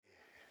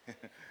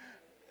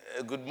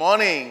Good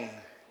morning.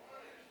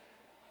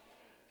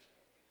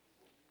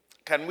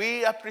 Can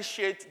we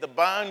appreciate the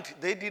band?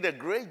 They did a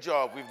great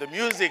job with the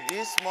music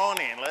this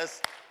morning.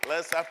 Let's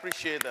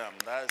appreciate them.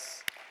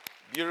 That's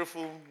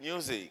beautiful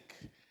music.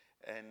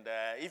 And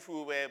if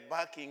we were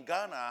back in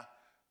Ghana,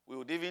 we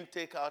would even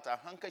take out our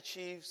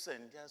handkerchiefs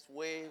and just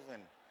wave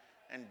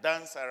and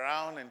dance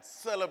around and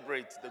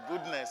celebrate the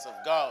goodness of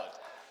God.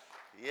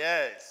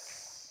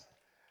 Yes.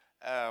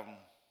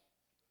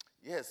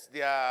 Yes,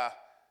 there are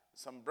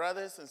some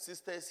brothers and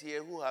sisters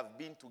here who have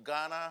been to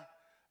Ghana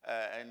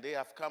and they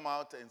have come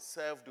out and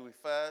served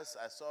with us.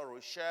 I saw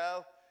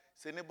Rochelle.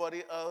 Is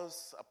anybody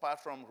else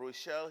apart from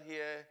Rochelle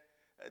here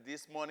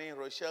this morning?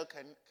 Rochelle,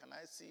 can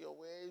I see your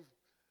wave?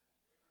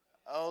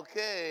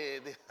 Okay,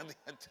 they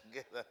are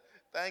together.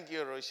 Thank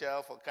you,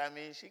 Rochelle, for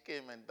coming. She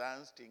came and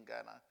danced in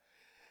Ghana.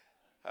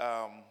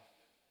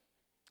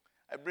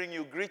 I bring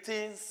you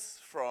greetings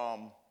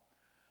from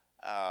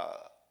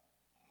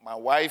my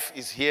wife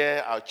is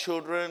here, our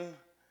children,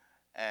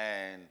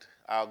 and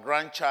our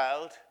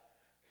grandchild.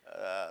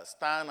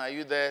 Stan, are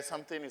you there?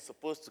 Something is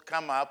supposed to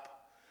come up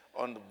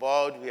on the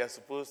board. We are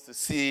supposed to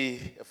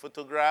see a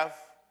photograph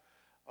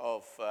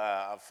of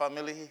our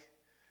family.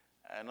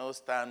 I know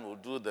Stan will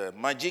do the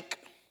magic.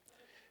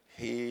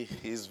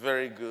 He's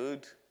very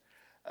good.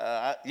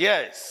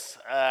 Yes,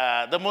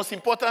 the most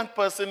important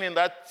person in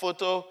that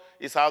photo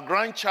is our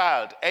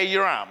grandchild,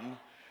 Aram.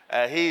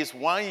 He is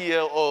 1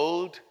 year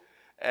old,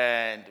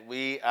 and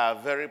we are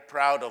very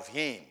proud of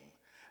him.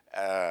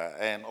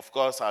 And of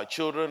course, our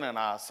children and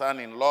our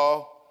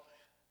son-in-law.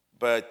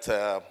 But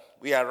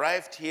we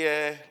arrived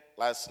here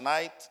last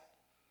night,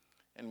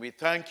 and we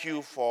thank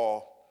you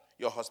for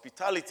your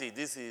hospitality.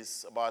 This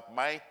is about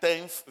my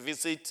 10th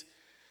visit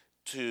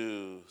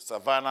to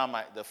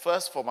Savannah, the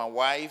first for my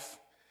wife.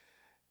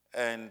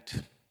 And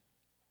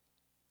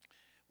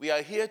we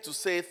are here to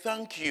say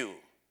thank you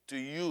to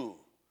you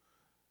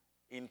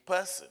in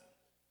person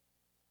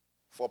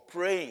for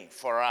praying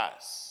for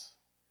us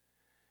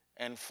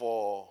and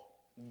for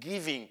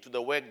giving to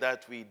the work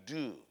that we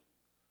do,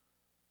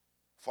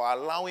 for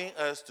allowing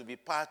us to be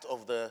part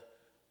of the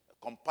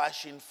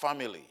Compassion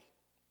family.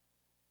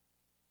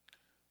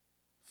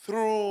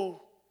 Through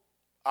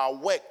our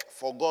work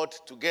for God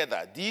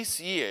together, this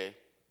year,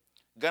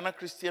 Ghana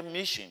Christian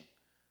Mission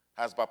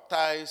has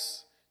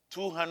baptized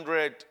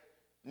 200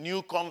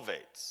 new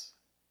converts.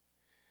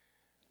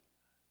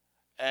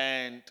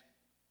 And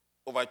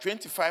over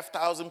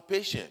 25,000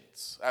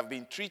 patients have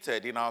been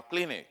treated in our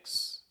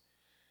clinics.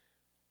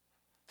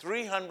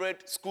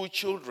 300 school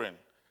children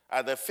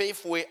at the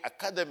Faithway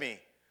Academy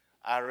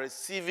are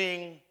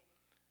receiving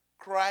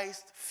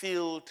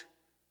Christ-filled,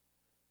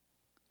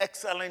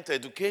 excellent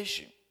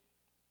education.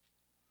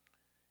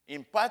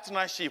 In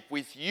partnership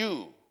with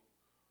you,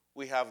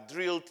 we have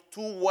drilled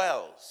 2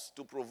 wells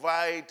to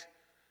provide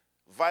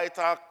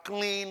vital,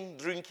 clean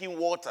drinking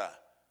water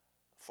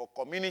for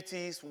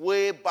communities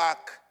way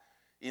back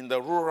in the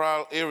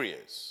rural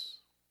areas.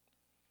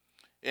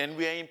 And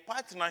we are in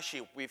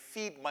partnership with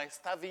Feed My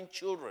Starving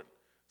Children.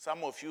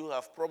 Some of you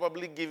have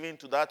probably given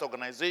to that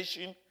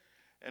organization,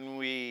 and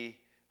we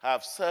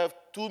have served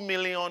 2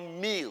 million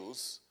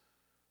meals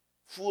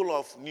full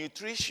of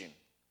nutrition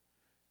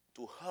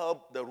to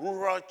help the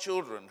rural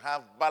children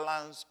have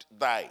balanced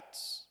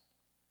diets.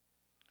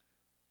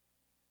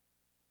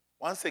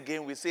 Once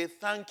again, we say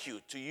thank you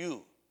to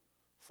you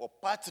for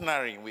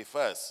partnering with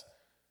us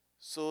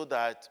so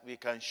that we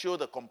can show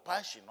the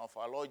compassion of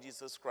our Lord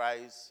Jesus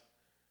Christ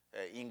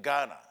in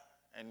Ghana.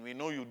 And we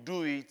know you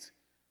do it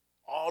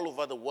all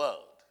over the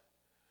world,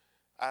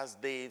 as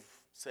Dave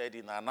said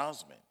in the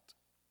announcement.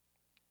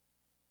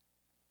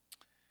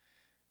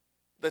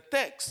 The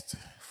text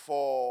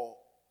for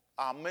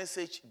our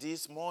message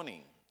this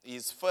morning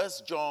is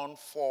 1 John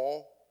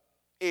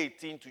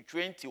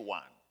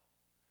 4:18-21.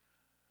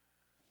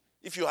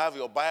 If you have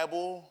your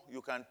Bible,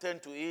 you can turn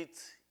to it.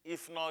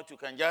 If not, you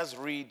can just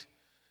read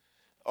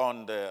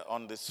on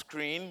the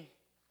screen.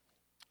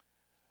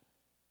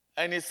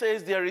 And it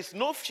says, there is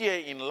no fear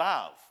in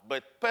love,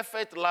 but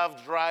perfect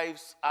love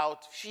drives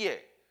out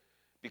fear,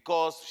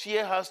 because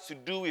fear has to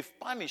do with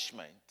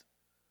punishment.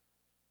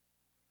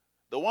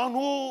 The one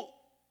who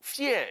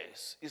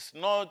fears is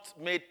not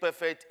made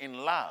perfect in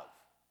love.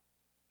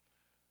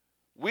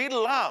 We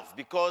love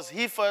because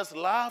he first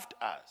loved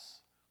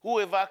us.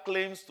 Whoever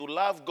claims to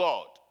love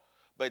God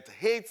but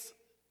hates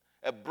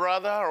a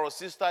brother or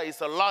sister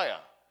is a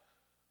liar.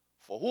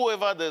 For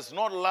whoever does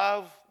not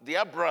love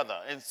their brother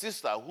and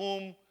sister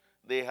whom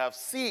they have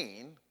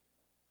seen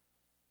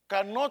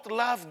cannot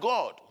love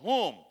God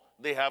whom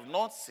they have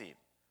not seen.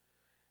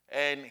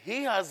 And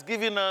he has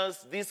given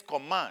us this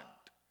command: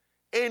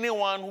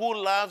 anyone who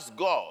loves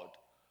God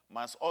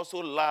must also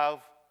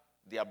love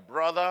their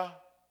brother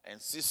and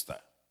sister.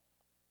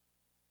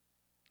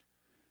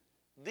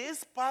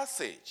 This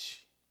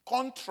passage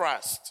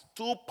contrasts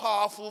 2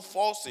 powerful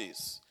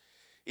forces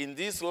in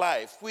this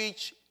life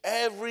which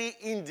every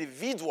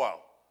individual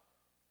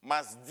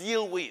must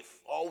deal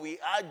with, or we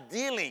are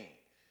dealing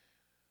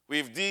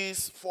with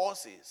these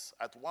forces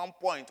at one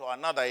point or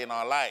another in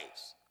our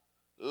lives.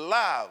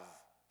 Love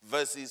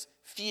versus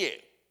fear.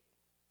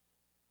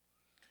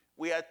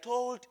 We are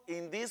told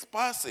in this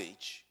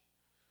passage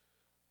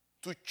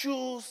to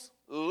choose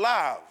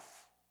love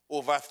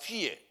over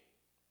fear.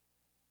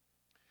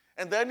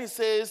 And then he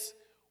says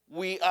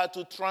we are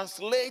to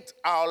translate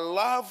our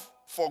love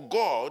for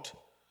God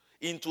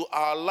into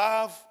our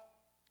love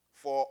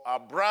for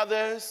our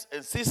brothers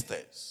and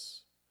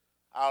sisters,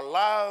 our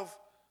love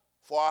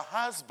for our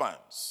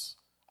husbands,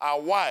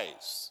 our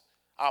wives,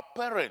 our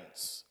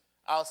parents,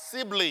 our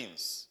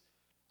siblings,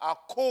 our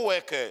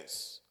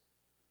co-workers,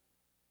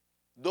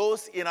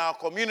 those in our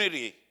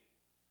community.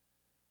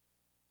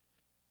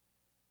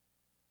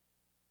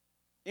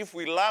 If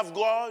we love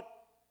God,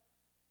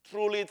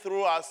 truly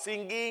through our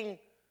singing,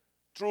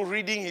 through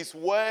reading his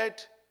word,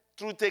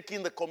 through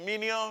taking the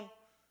communion,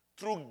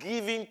 through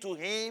giving to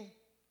him,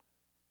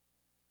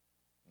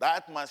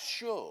 that must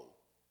show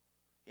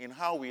in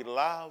how we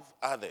love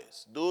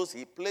others, those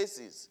he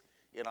places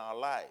in our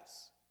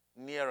lives,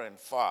 near and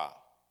far.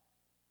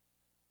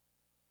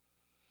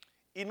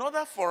 In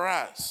order for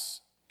us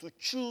to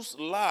choose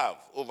love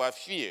over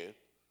fear,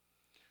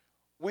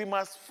 we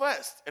must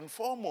first and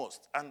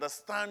foremost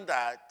understand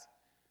that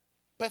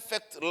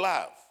perfect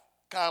love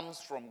comes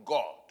from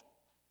God.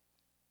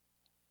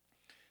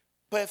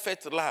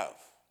 Perfect love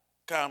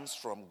comes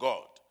from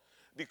God.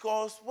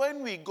 Because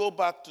when we go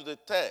back to the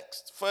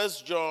text, 1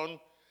 John,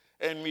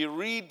 and we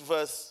read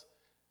verse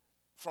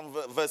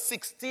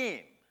 16,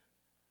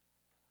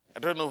 I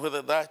don't know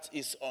whether that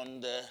is on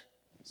the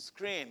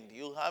screen.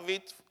 You have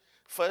it,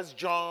 1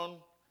 John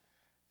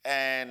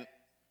and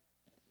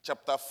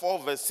chapter 4,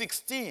 verse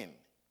 16.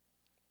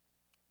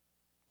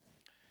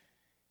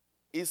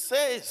 It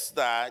says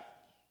that,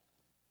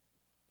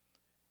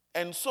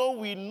 and so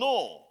we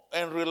know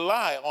and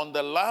rely on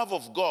the love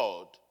of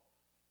God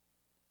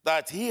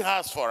that he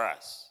has for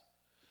us.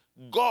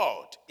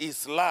 God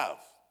is love.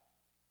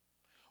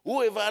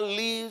 Whoever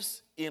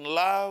lives in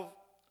love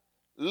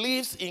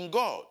lives in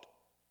God,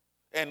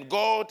 and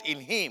God in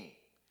him.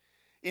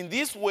 In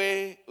this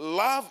way,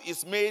 love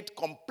is made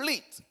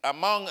complete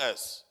among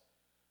us.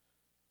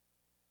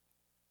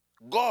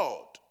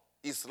 God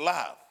is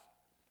love.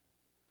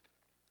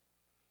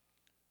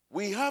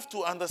 We have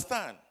to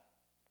understand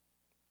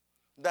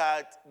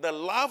that the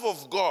love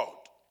of God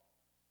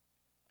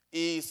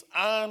is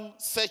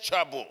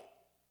unsearchable.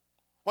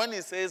 When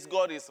he says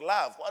God is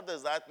love, what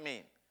does that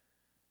mean?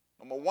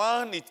 Number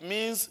one, it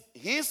means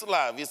his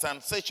love is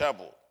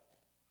unsearchable.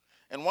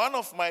 And one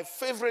of my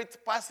favorite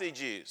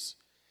passages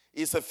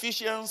is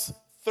Ephesians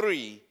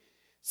 3,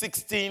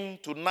 16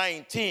 to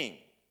 19.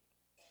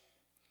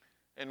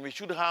 And we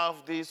should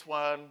have this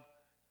one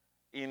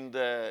in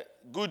the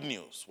good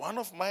news. One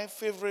of my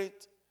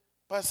favorite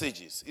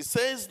passages. It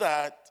says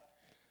that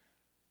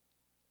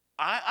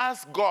I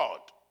ask God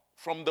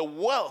from the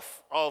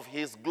wealth of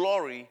his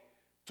glory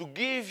to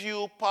give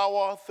you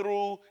power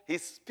through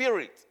his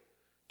Spirit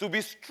to be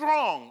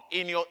strong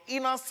in your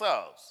inner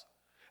selves.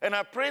 And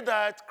I pray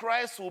that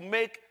Christ will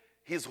make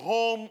his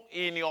home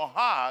in your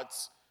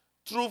hearts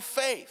through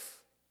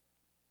faith.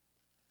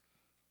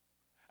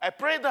 I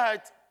pray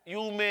that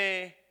you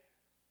may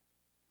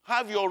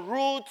have your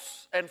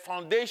roots and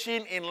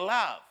foundation in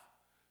love,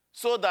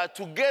 so that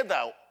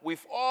together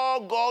with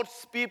all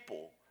God's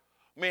people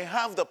may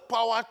have the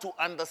power to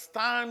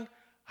understand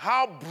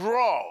how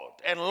broad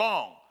and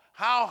long,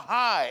 how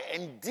high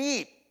and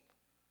deep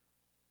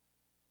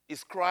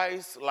is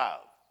Christ's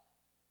love.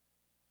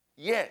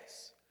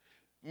 Yes,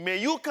 may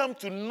you come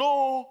to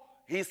know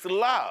his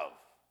love,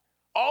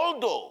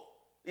 although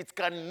it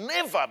can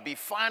never be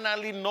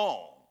finally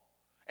known,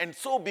 and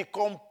so be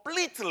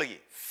completely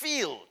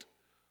filled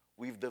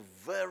with the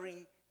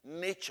very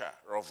nature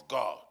of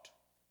God.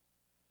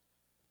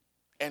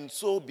 And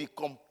so be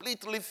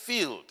completely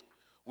filled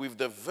with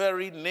the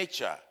very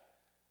nature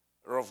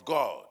of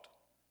God.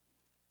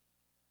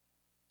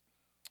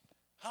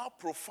 How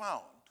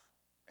profound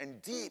and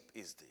deep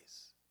is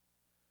this?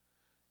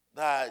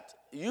 That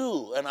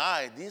you and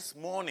I this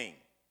morning,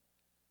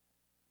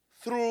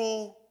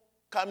 through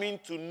coming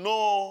to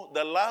know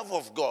the love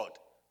of God,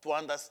 to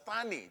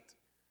understand it,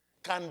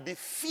 can be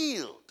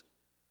filled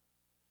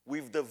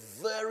with the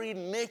very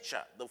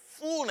nature, the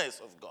fullness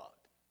of God.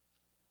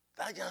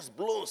 That just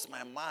blows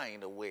my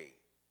mind away.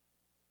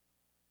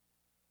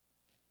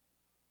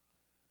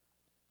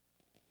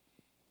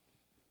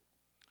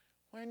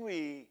 When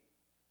we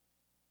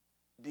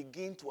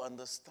begin to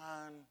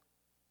understand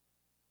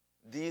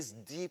this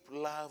deep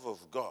love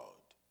of God,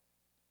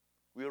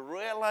 we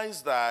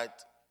realize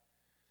that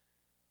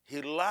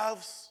he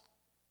loves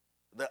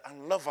the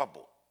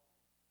unlovable.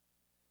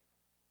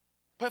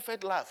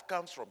 Perfect love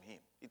comes from him.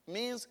 It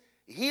means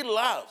he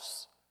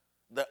loves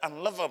the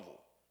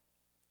unlovable.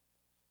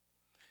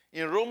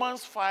 In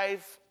Romans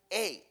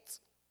 5:8,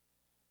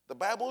 the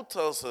Bible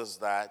tells us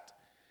that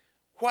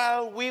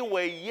while we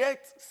were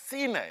yet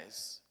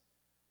sinners,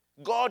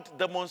 God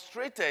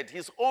demonstrated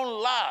his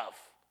own love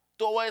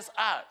towards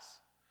us,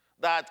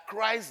 that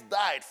Christ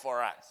died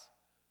for us.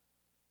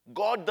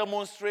 God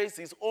demonstrates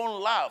his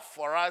own love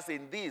for us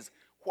in this.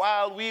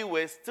 While we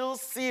were still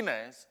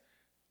sinners,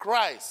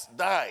 Christ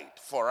died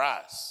for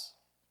us.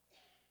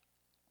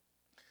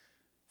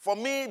 For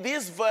me,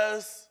 this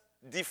verse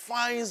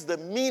defines the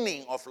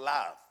meaning of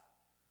love.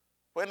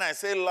 When I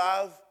say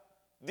love,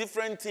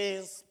 different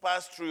things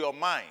pass through your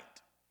mind.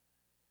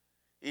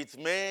 It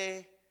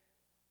may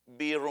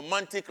be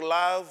romantic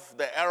love,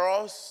 the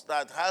eros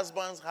that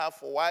husbands have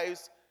for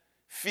wives,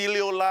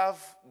 filial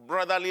love,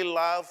 brotherly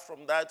love.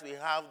 From that we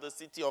have the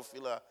city of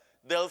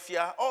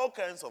Philadelphia, all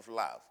kinds of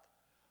love.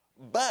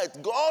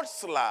 But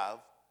God's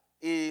love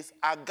is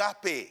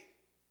agape.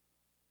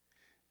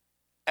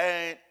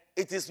 And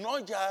it is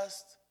not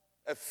just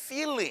a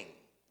feeling,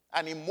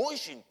 an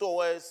emotion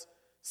towards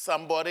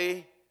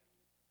somebody.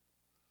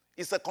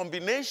 It's a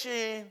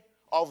combination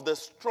of the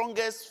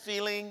strongest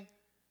feeling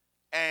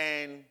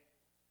and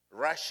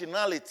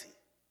rationality,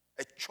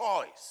 a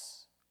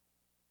choice.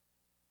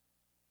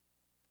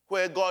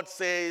 Where God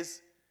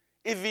says,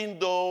 even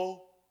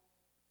though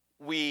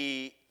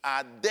we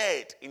are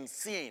dead in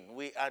sin,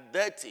 we are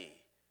dirty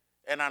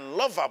and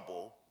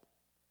unlovable,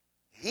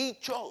 he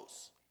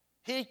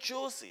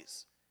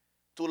chooses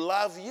to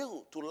love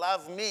you, to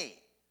love me,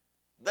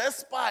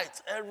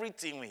 despite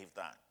everything we've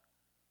done.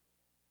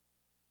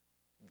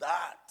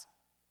 That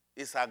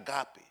is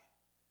agape.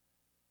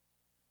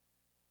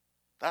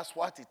 That's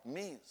what it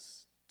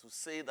means to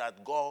say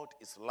that God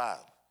is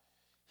love.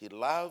 He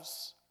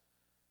loves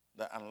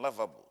the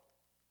unlovable.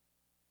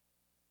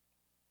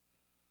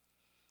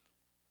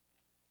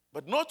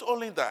 But not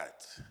only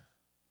that,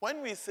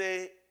 when we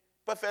say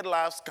perfect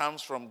love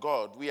comes from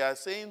God, we are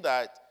saying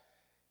that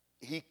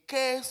he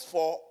cares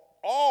for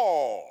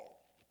all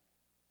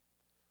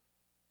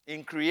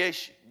in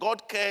creation.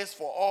 God cares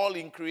for all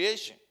in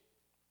creation.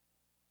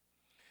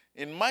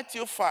 In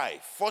Matthew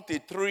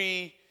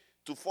 5:43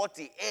 to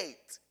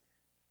 48,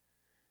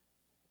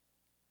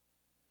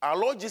 our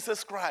Lord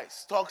Jesus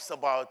Christ talks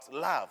about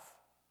love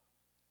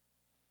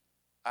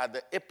at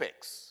the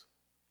apex,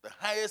 the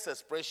highest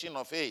expression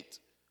of it,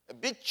 a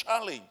big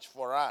challenge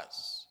for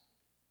us.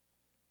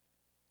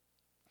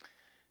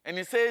 And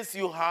he says,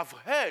 you have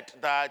heard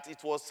that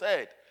it was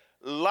said,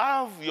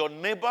 love your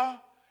neighbor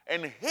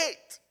and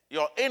hate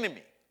your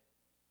enemy.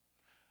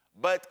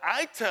 But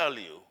I tell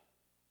you,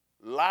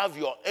 love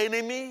your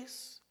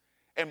enemies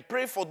and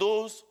pray for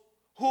those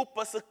who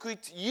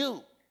persecute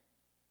you,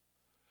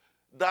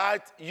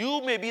 that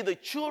you may be the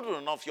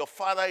children of your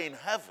Father in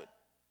heaven.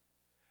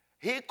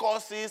 He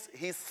causes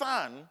his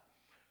sun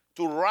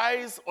to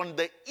rise on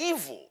the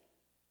evil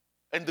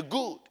and the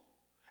good,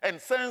 and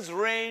sends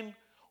rain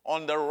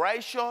on the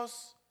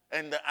righteous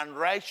and the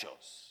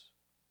unrighteous.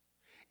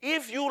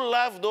 If you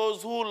love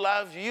those who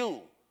love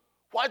you,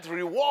 what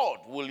reward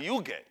will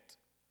you get?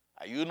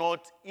 Are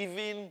not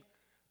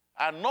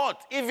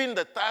even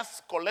the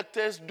tax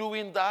collectors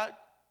doing that?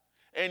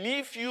 And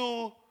if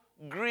you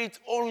greet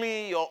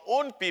only your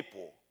own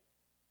people,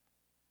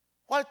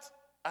 what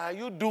are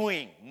you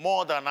doing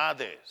more than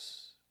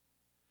others?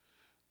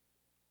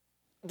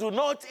 Do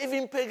not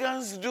even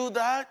pagans do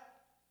that?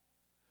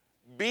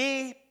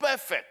 Be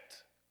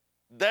perfect,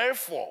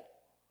 therefore,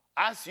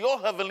 as your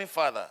heavenly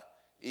Father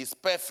is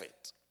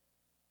perfect.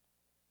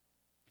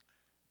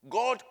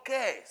 God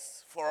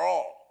cares for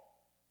all.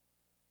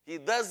 He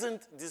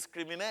doesn't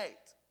discriminate.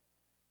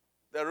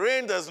 The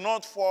rain does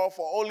not fall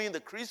for only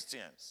the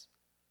Christians.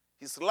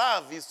 His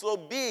love is so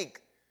big,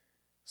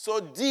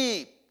 so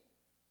deep,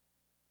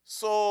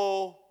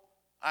 so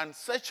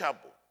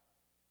unsearchable,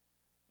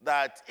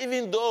 that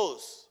even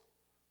those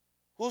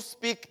who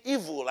speak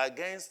evil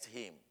against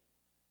him,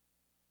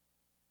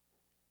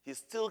 he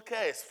still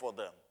cares for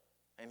them,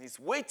 and he's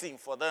waiting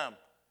for them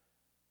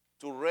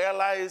to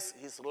realize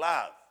his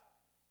love,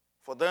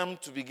 for them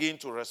to begin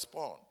to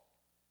respond.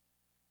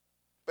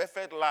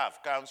 Perfect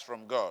love comes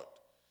from God.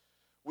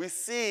 We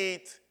see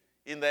it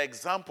in the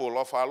example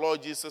of our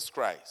Lord Jesus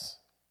Christ.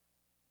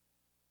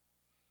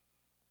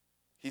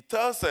 He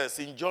tells us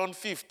in John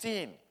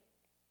 15,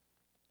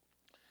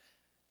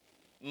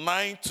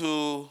 9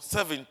 to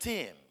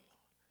 17,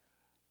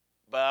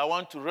 but I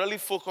want to really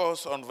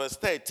focus on verse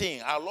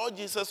 13. Our Lord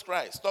Jesus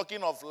Christ,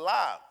 talking of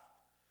love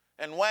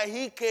and why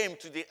he came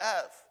to the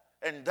earth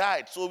and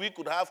died so we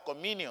could have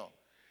communion.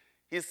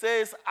 He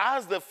says,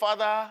 as the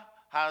Father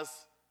has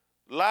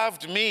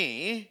loved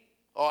me,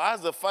 or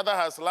as the Father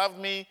has loved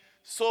me,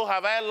 so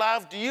have I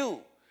loved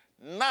you.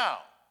 Now,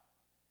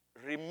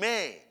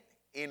 remain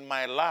in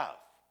my love.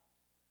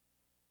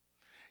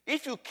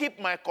 If you keep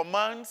my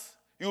commands,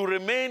 you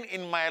remain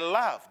in my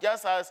love,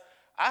 just as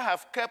I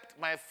have kept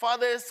my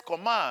Father's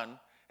command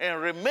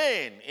and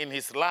remain in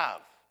his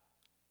love.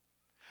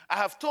 I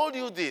have told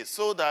you this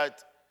so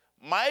that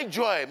my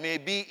joy may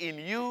be in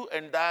you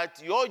and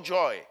that your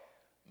joy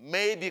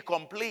may be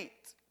complete.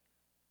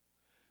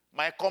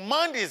 My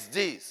command is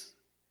this: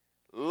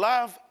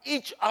 love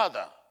each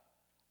other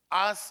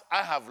as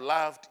I have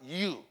loved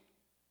you.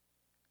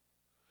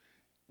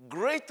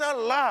 Greater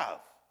love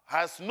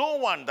has no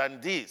one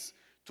than this,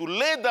 to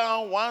lay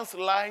down one's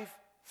life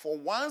for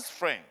one's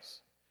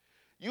friends.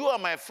 You are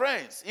my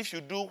friends if you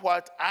do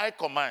what I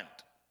command.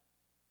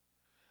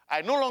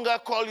 I no longer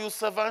call you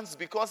servants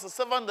because a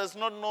servant does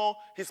not know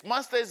his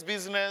master's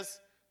business,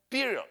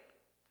 period.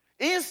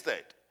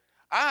 Instead,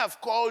 I have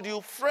called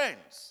you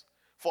friends,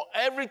 for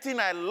everything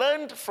I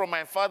learned from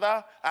my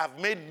Father I have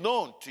made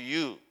known to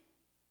you.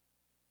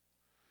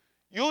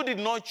 You did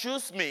not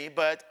choose me,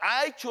 but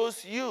I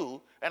chose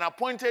you and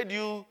appointed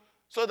you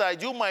so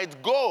that you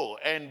might go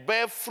and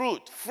bear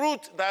fruit,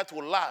 fruit that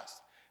will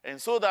last,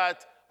 and so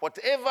that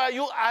whatever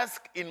you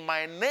ask in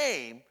my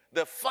name,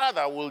 the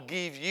Father will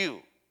give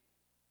you.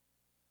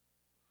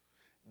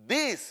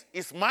 This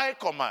is my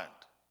command.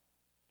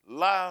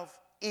 Love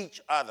each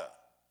other.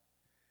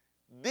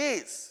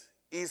 This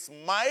is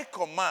my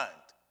command.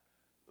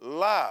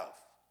 Love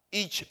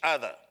each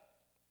other.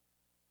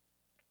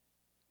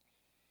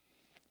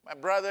 My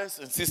brothers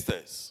and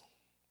sisters,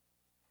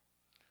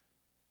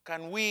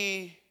 can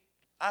we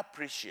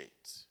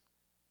appreciate,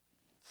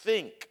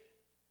 think,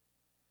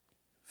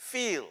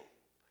 feel,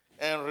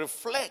 and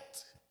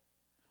reflect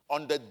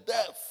on the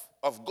depth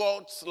of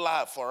God's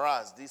love for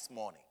us this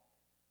morning?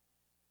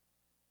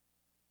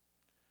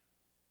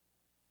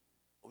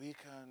 We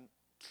can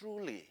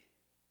truly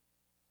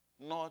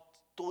not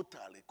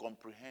totally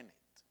comprehend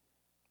it.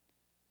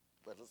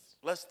 But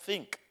let's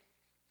think.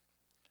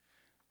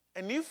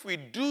 And if we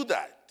do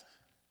that,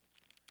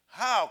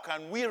 how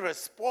can we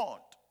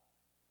respond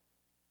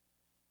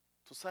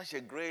to such a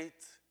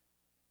great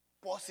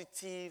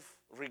positive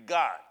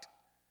regard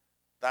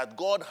that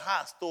God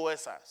has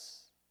towards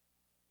us?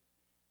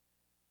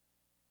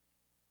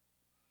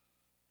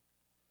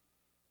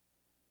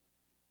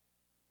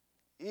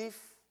 If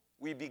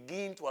we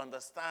begin to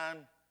understand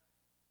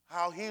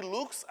how he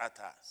looks at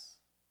us,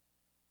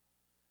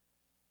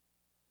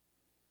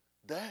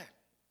 then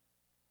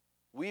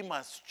we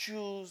must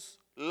choose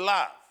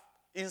love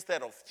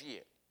instead of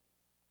fear.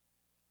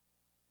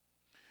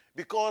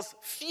 Because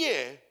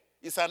fear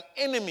is an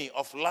enemy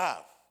of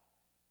love.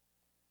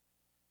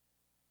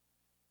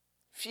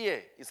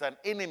 Fear is an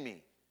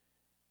enemy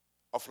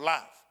of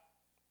love.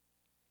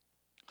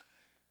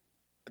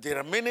 There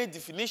are many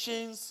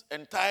definitions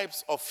and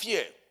types of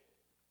fear.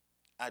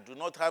 I do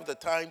not have the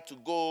time to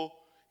go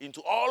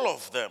into all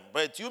of them,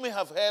 but you may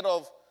have heard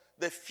of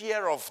the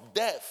fear of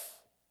death,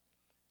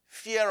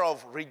 fear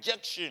of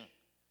rejection,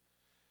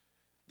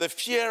 the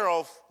fear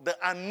of the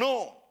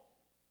unknown,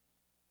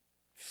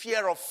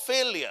 fear of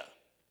failure.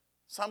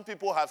 Some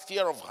people have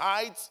fear of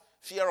heights,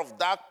 fear of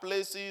dark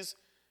places,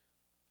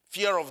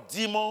 fear of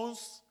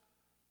demons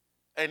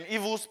and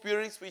evil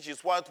spirits, which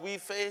is what we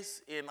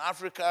face in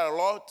Africa a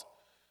lot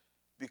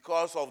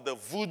because of the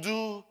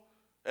voodoo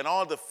and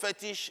all the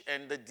fetish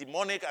and the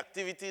demonic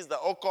activities,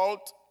 the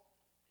occult,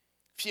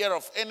 fear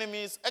of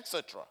enemies,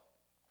 etc.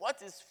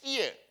 What is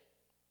fear?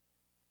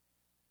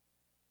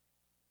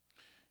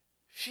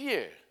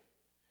 Fear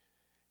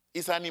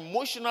is an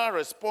emotional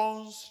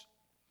response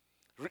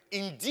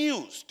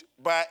induced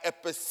by a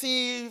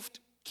perceived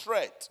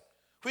threat,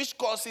 which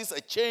causes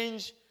a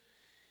change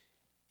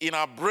in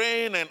our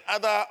brain and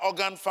other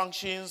organ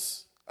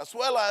functions, as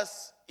well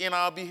as in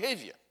our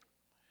behavior.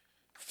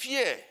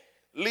 Fear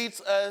leads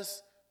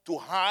us to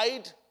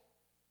hide,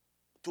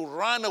 to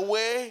run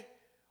away,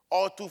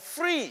 or to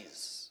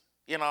freeze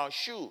in our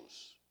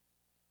shoes.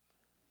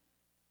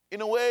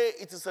 In a way,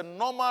 it is a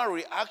normal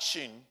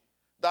reaction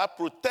that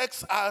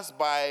protects us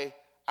by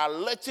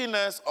alerting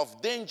us of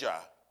danger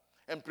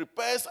and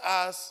prepares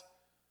us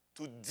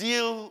to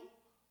deal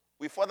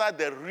with whether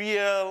the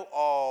real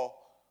or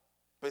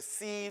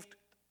perceived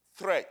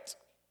threat.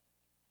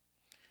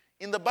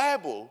 In the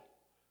Bible,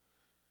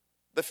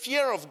 the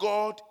fear of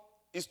God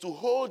is to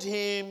hold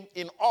him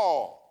in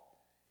awe,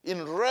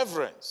 in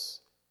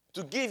reverence,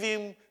 to give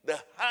him the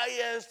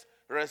highest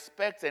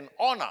respect and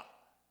honor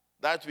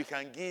that we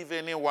can give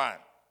anyone.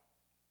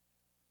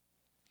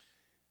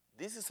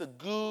 This is a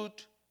good,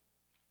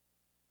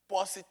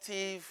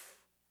 positive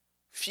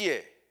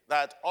fear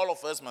that all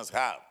of us must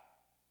have.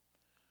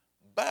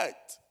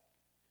 But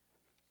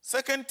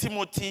 2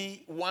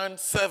 Timothy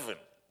 1:7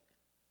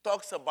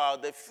 talks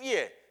about the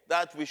fear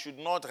that we should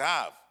not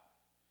have.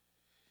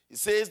 It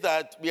says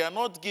that we are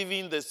not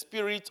given the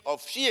spirit of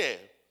fear,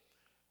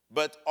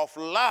 but of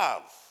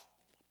love,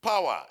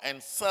 power,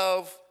 and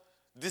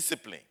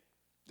self-discipline.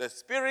 The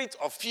spirit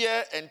of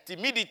fear and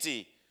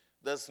timidity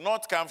does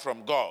not come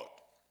from God.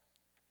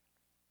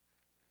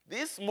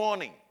 This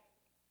morning,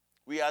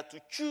 we are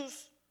to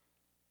choose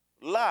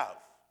love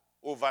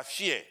over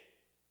fear.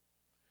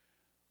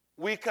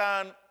 We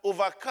can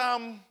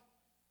overcome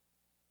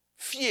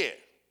fear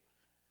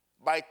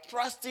by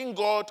trusting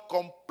God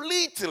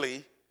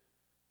completely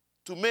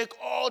to make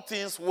all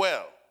things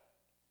well.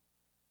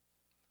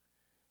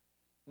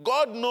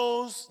 God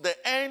knows the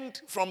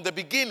end from the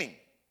beginning.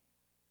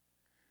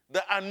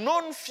 The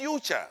unknown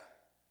future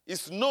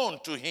is known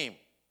to him.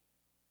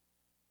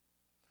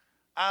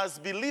 As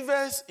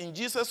believers in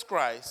Jesus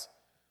Christ,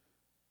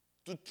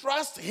 to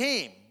trust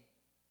him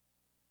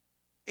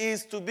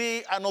is to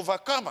be an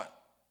overcomer.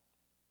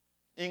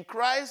 In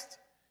Christ,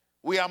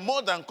 we are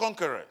more than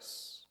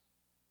conquerors.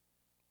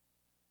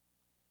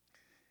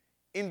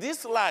 In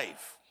this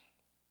life,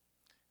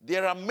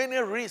 there are many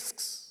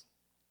risks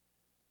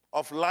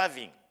of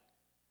loving.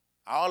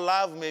 Our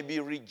love may be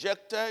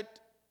rejected.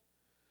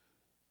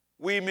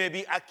 We may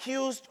be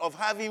accused of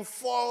having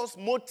false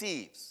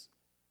motives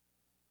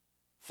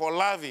for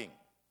loving.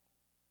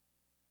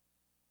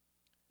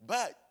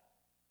 But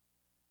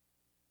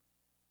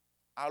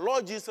our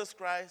Lord Jesus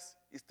Christ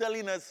is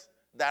telling us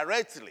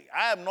directly.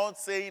 I am not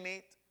saying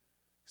it.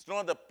 It's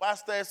not the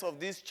pastors of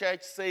this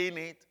church saying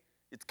it.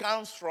 It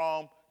comes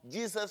from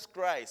Jesus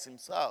Christ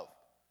himself,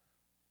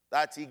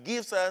 that he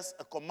gives us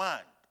a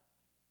command.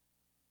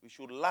 We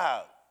should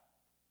love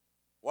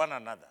one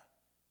another.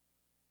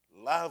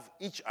 Love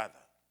each other.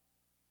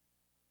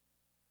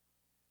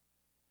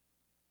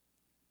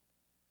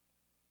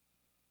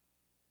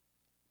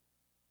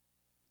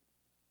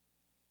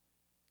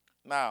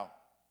 Now,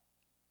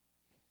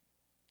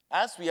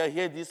 as we are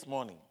here this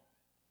morning,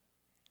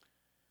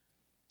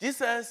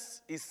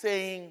 Jesus is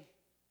saying,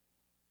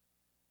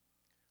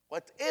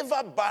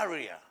 whatever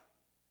barrier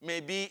may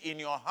be in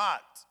your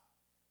heart,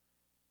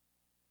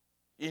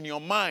 in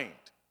your mind,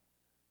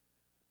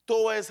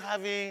 towards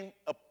having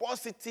a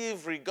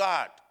positive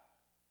regard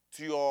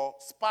to your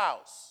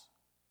spouse,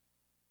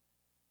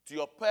 to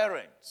your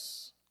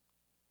parents,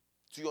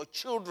 to your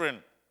children,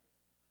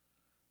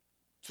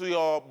 to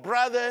your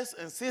brothers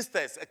and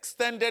sisters,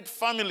 extended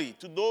family,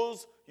 to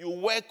those you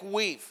work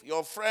with,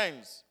 your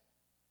friends,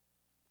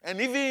 and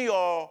even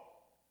your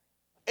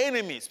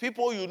enemies,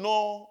 people you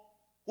know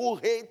who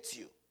hate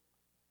you,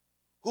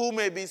 who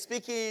may be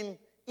speaking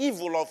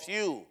evil of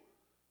you,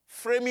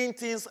 framing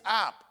things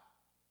up,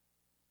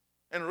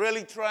 and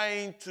really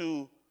trying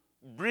to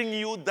bring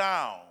you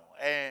down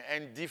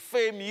and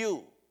defame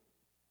you.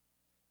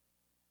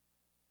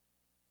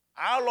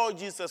 Our Lord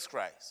Jesus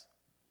Christ,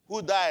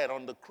 who died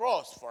on the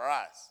cross for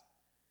us,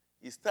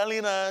 is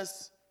telling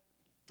us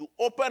to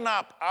open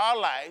up our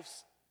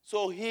lives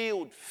so he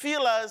would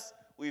fill us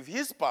with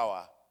his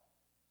power,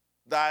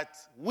 that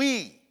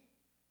we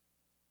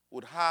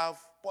would have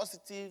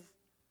positive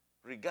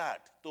regard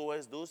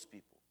towards those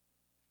people.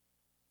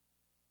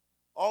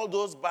 All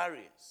those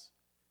barriers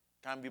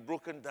can be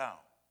broken down,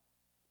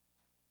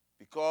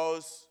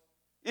 because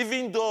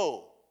even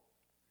though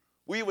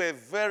we were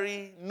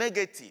very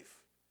negative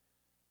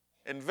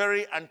and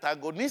very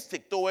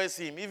antagonistic towards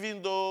him,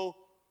 even though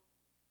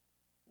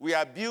we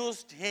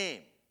abused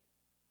him,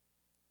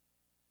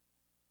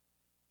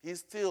 he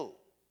still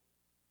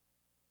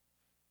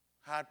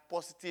had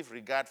positive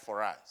regard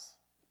for us.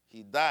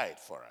 He died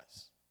for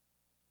us.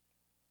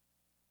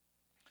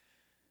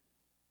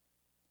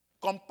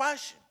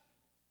 Compassion,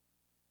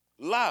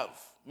 love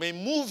may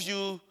move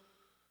you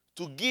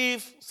to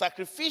give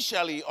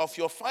sacrificially of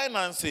your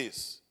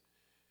finances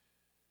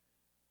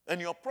and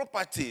your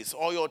properties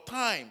or your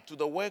time to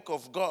the work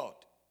of God.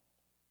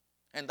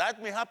 And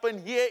that may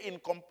happen here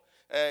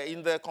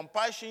in the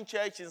Compassion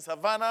Church in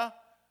Savannah,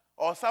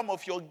 or some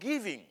of your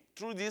giving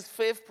through this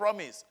faith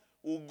promise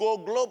will go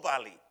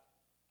globally.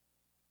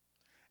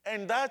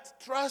 And that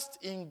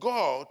trust in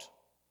God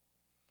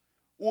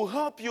will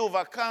help you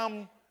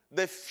overcome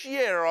the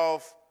fear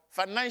of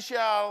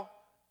financial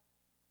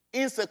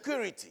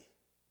insecurity.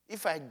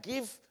 If I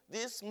give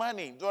this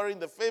money during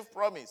the faith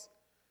promise,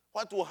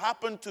 what will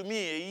happen to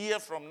me a year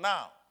from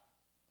now?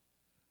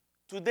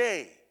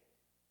 Today,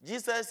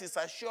 Jesus is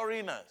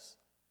assuring us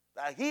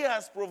that he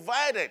has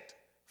provided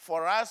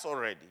for us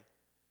already,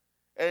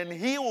 and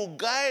he will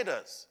guide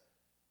us.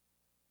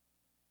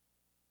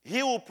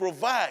 He will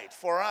provide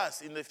for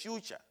us in the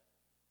future.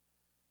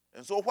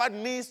 And so what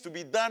needs to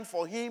be done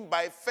for him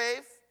by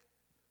faith,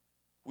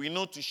 we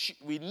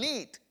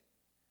need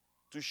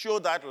to show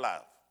that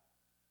love.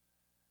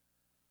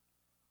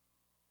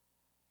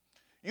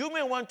 You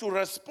may want to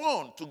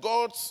respond to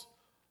God's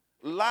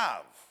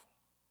love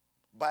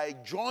by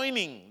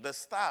joining the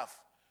staff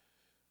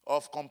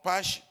of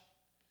Compassion.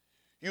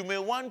 You may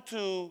want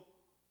to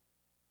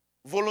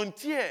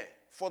volunteer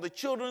for the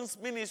children's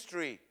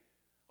ministry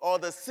or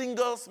the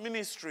singles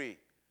ministry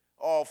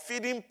or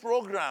feeding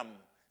program.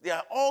 There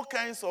are all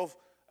kinds of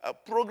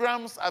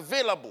programs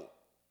available.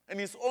 And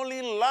it's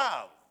only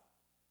love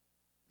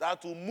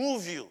that will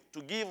move you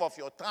to give of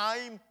your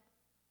time,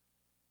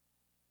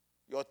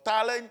 your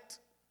talent,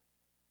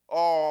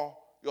 or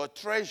your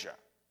treasure.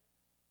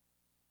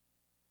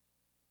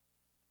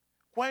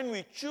 When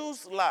we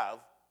choose love,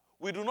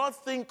 we do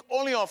not think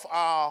only of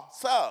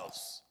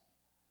ourselves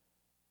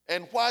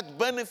and what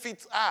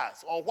benefits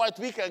us or what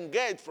we can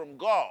get from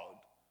God,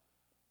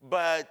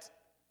 but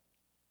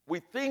we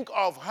think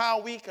of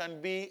how we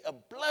can be a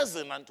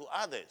blessing unto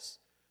others,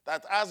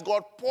 that as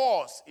God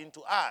pours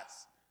into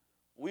us,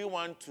 we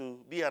want to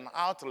be an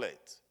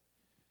outlet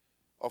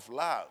of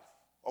love,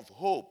 of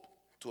hope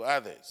to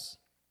others.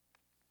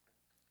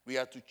 We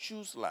are to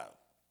choose love.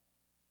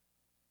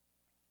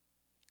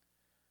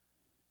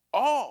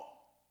 Or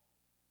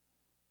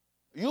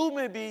you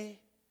may be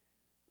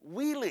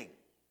willing,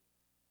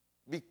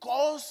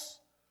 because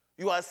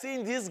you are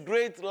seeing this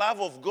great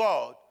love of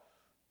God,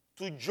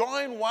 to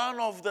join one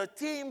of the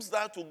teams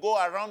that will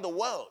go around the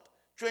world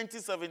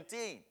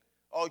 2017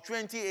 or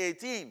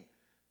 2018.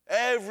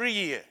 Every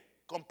year,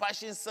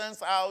 Compassion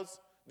sends out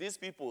these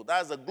people.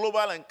 That's a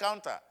global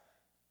encounter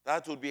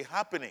that will be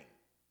happening.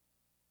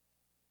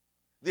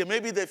 There may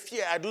be the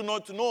fear, I do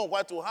not know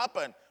what will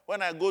happen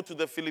when I go to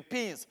the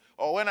Philippines,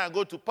 or when I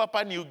go to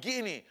Papua New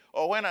Guinea,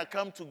 or when I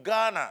come to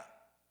Ghana.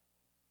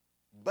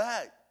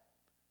 But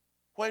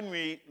when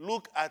we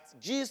look at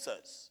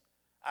Jesus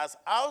as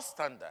our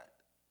standard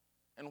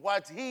and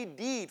what he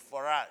did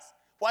for us,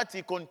 what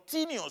he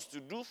continues to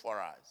do for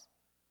us,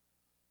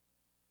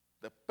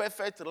 the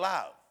perfect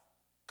love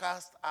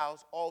casts out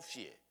all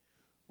fear.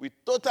 We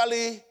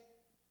totally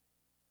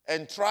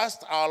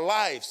entrust our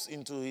lives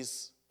into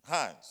his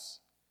hands.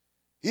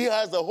 He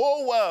has the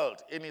whole world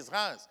in his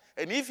hands.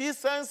 And if he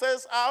sends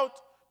us out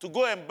to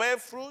go and bear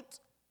fruit,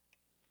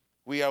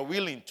 we are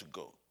willing to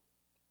go.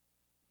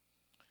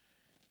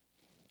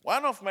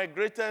 One of my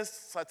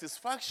greatest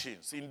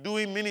satisfactions in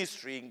doing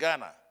ministry in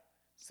Ghana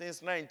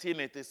since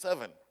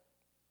 1987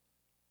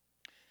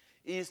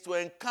 is to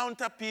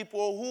encounter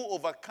people who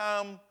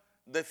overcome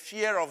the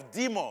fear of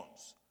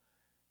demons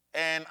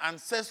and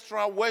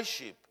ancestral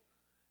worship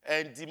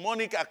and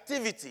demonic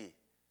activity,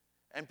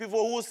 and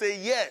people who say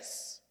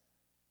yes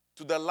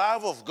to the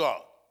love of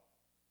God.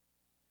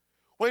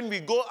 When we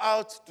go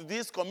out to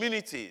these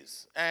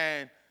communities,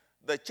 and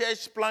the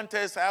church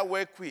planters I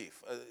work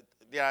with,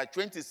 there are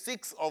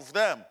 26 of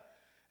them,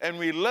 and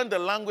we learn the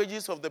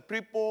languages of the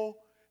people,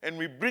 and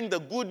we bring the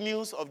good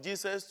news of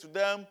Jesus to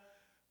them.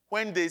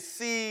 When they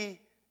see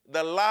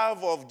the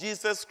love of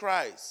Jesus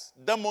Christ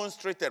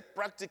demonstrated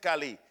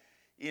practically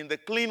in the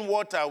clean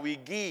water we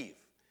give,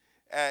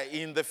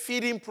 in the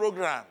feeding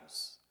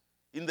programs,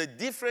 in the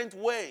different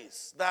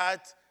ways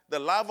that the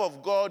love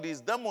of God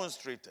is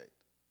demonstrated.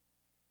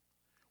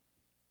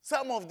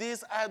 Some of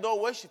these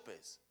idol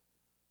worshippers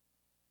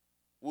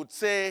would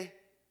say,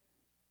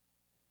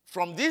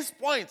 from this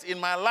point in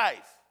my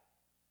life,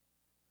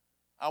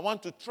 I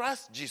want to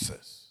trust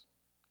Jesus.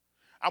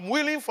 I'm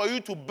willing for you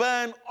to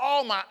burn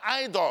all my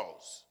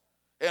idols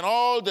and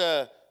all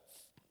the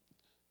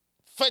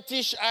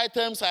fetish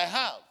items I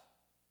have.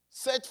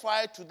 Set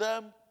fire to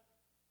them,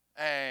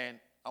 and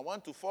I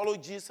want to follow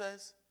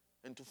Jesus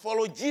and to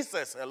follow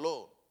Jesus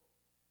alone.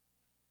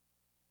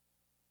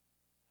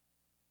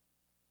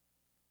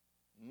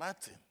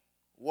 Nothing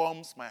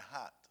warms my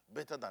heart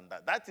better than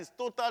that. That is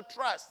total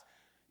trust.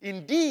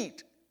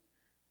 Indeed,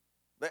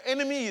 the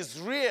enemy is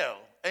real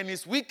and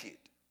is wicked.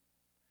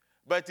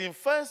 But in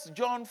 1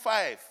 John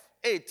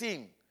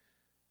 5:18,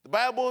 the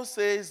Bible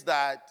says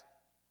that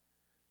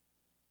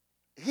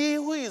he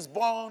who is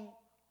born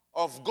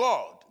of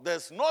God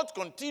does not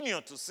continue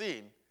to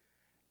sin,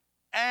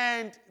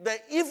 and the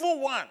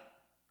evil one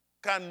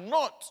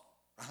cannot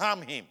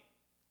harm him.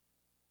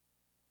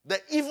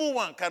 The evil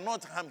one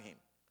cannot harm him.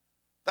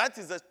 That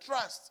is the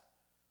trust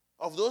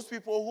of those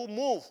people who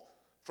move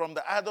from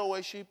the idol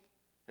worship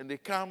and they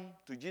come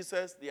to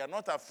Jesus. They are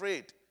not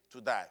afraid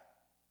to die.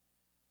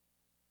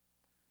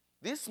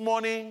 This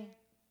morning,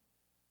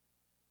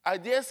 are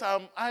there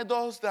some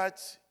idols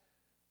that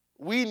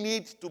we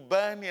need to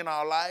burn in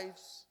our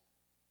lives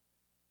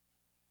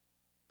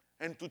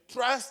and to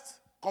trust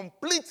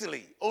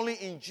completely only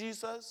in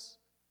Jesus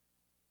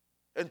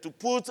and to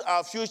put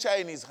our future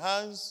in his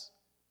hands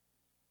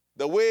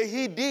the way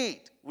he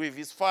did with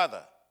his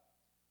Father?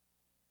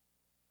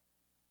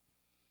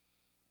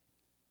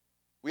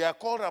 We are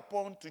called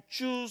upon to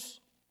choose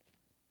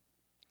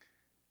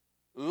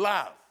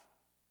love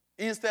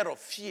instead of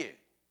fear.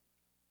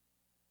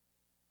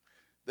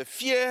 The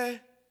fear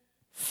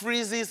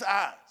freezes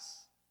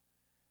us,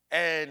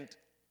 and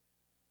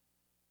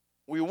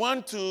we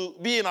want to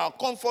be in our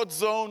comfort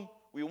zone.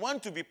 We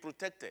want to be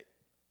protected.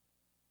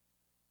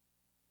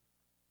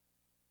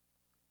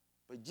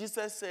 But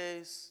Jesus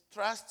says,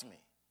 trust me.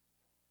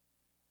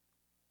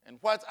 And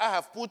what I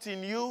have put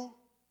in you,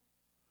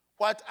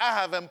 what I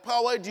have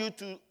empowered you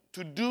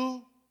to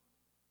do,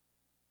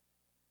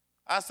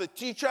 as a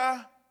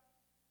teacher,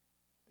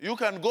 you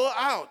can go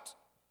out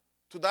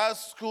to that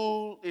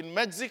school in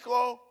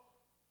Mexico,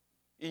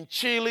 in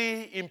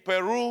Chile, in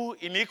Peru,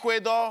 in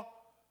Ecuador,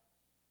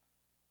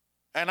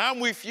 and I'm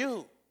with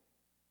you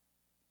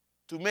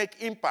to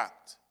make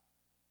impact.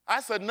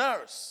 As a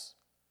nurse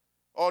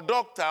or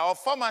doctor or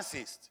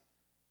pharmacist,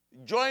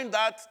 join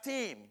that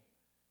team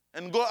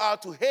and go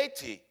out to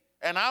Haiti,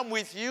 and I'm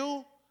with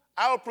you.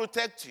 I'll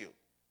protect you.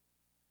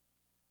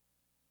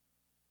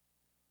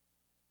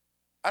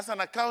 As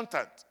an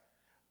accountant,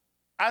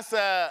 as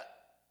a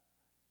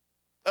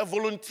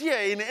volunteer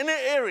in any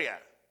area,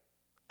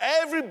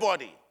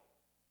 everybody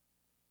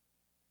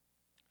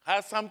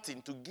has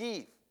something to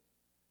give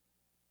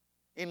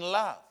in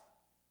love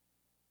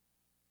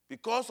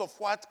because of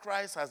what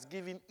Christ has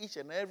given each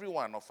and every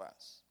one of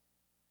us.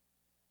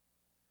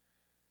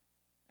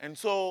 And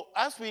so,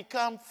 as we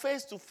come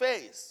face to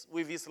face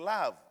with his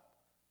love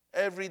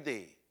every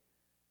day,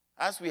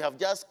 as we have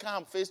just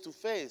come face to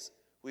face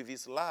with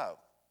his love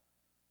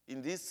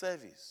in this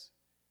service,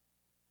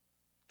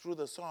 through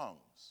the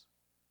songs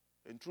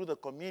and through the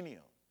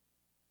communion,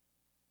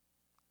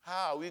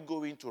 How are we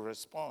going to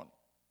respond?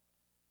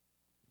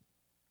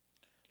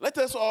 Let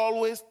us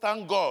always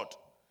thank God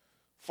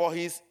for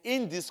his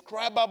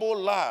indescribable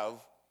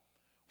love,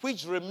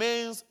 which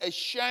remains a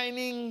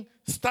shining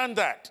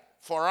standard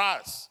for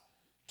us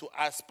to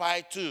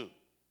aspire to.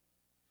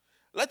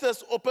 Let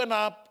us open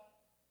up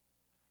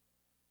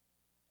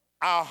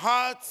our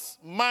hearts,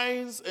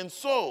 minds, and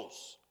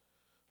souls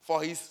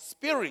for his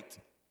Spirit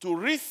to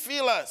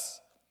refill us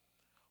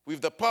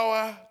with the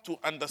power to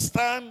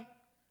understand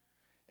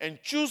and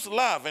choose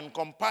love and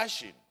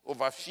compassion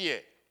over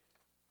fear.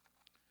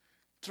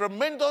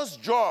 Tremendous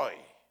joy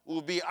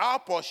will be our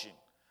portion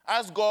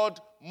as God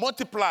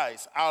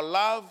multiplies our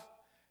love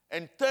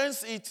and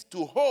turns it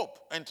to hope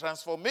and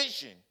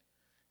transformation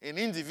in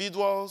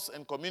individuals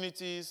and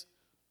communities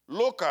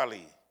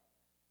locally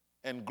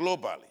and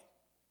globally.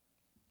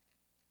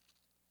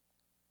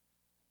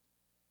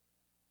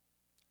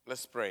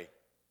 Let's pray.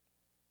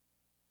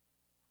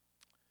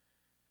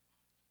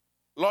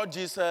 Lord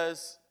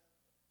Jesus,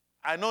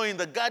 I know in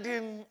the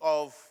Garden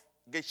of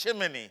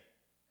Gethsemane,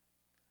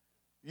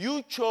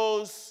 you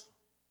chose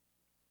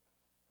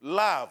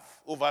love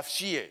over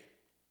fear.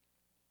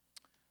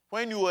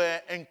 When you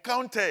were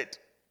encountered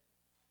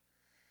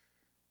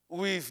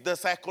with the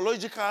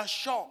psychological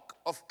shock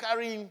of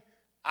carrying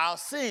our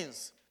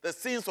sins, the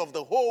sins of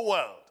the whole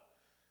world,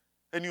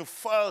 and you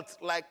felt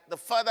like the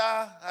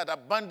Father had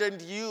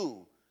abandoned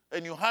you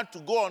and you had to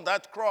go on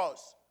that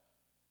cross,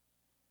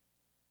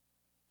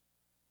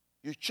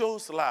 you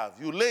chose love.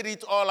 You laid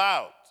it all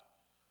out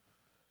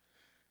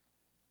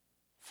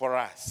for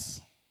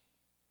us.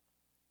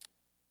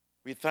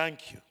 We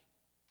thank you.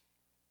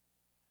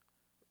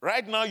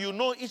 Right now, you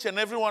know each and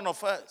every one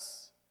of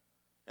us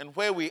and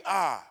where we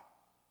are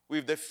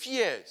with the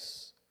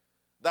fears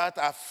that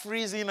are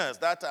freezing us,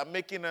 that are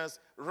making us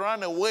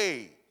run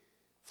away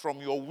from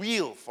your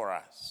will for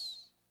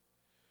us.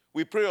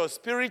 We pray your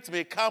Spirit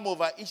may come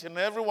over each and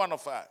every one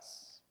of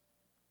us.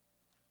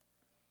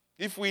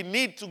 If we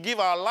need to give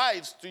our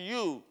lives to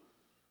you,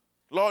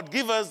 Lord,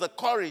 give us the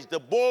courage, the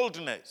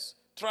boldness,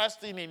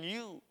 trusting in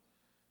you.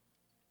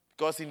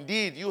 Because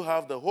indeed, you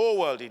have the whole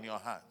world in your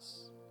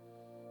hands.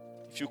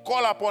 If you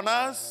call upon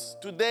us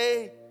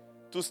today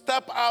to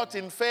step out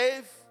in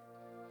faith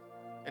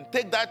and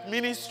take that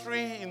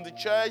ministry in the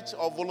church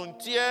or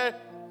volunteer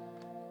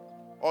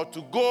or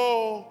to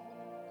go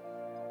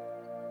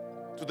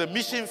to the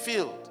mission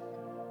field,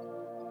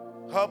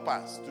 help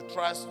us to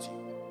trust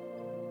you.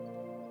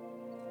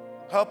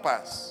 Help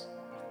us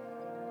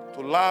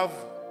to love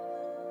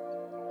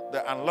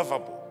the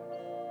unlovable.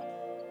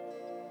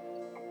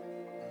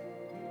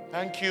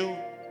 Thank you,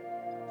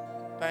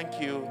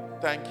 thank you,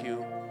 thank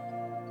you.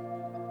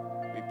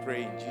 We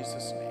pray in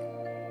Jesus' name.